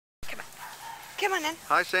Come on in.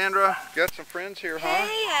 Hi Sandra, got some friends here, huh?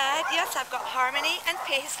 Hey Ed, yes, I've got Harmony and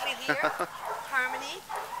Paisley here. Harmony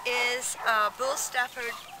is a Bull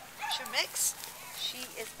Staffordshire mix. She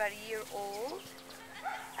is about a year old,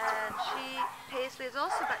 and Paisley is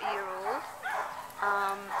also about a year old.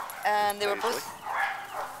 And they were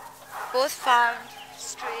both found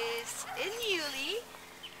strays in Ewley,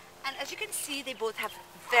 and as you can see, they both have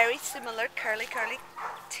very similar curly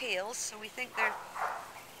tails. So we think they're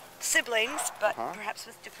siblings, but perhaps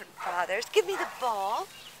with different fathers. Give me the ball.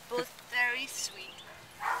 Both very sweet.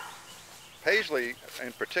 Paisley,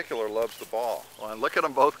 in particular, loves the ball. Well, look at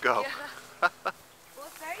them both go. Yeah.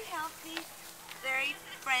 Both very healthy, very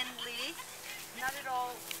friendly, not at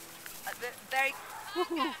all, very,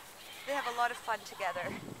 they have a lot of fun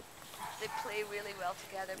together. They play really well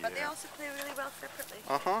together, but they also play really well separately.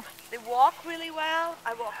 They walk really well.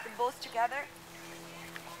 I walk them both together.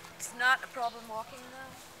 It's not a problem walking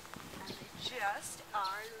them. And they just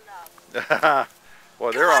are lovely.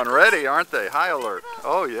 Well, they're on ready, aren't they? High alert.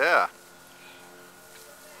 Oh, yeah.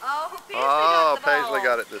 Oh, Paisley got the ball. Paisley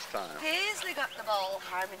got it this time. Paisley got the ball,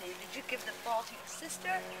 Harmony. Did you give the ball to your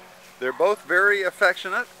sister? They're both very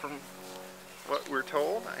affectionate, from what we're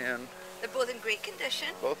told, and they're both in great condition.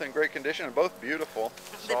 Both in great condition, and both beautiful.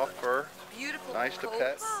 Soft fur. Beautiful. Nice coats. to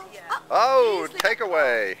pet. Yeah. Oh, take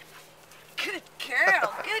away. Good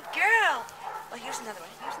girl. Good girl. Oh, here's another one.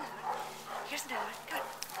 Here's another one. Here's another one. Good.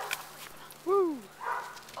 Woo.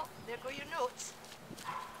 Oh, there go your notes.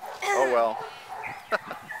 Oh, well.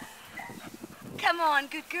 Come on,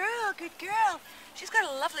 good girl, good girl. She's got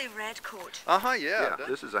a lovely red coat. Yeah.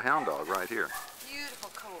 This is a hound dog right here. Beautiful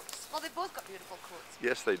coats. Well, they both got beautiful coats.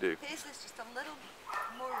 Yes, they do. Paisley's just a little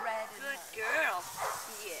more red. Good girl.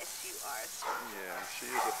 Yes, you are. Yeah, she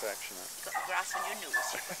is affectionate. You got the grass on your nose.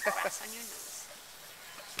 You got the grass on your nose.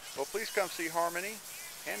 Well, please come see Harmony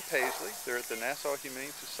and Paisley. They're at the Nassau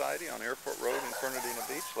Humane Society on Airport Road in Fernandina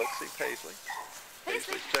Beach. Let's see Paisley.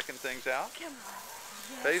 Paisley's checking things out. Come on.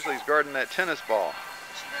 Yes. Paisley's guarding that tennis ball.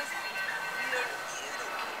 She does.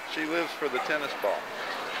 She lives for the tennis ball.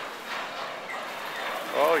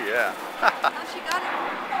 Oh, yeah. Oh, she got it.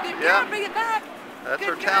 Good girl, bring it back. That's Good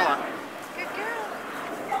her girl. talent. Good girl.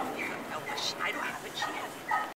 Oh, I don't have it. She has it.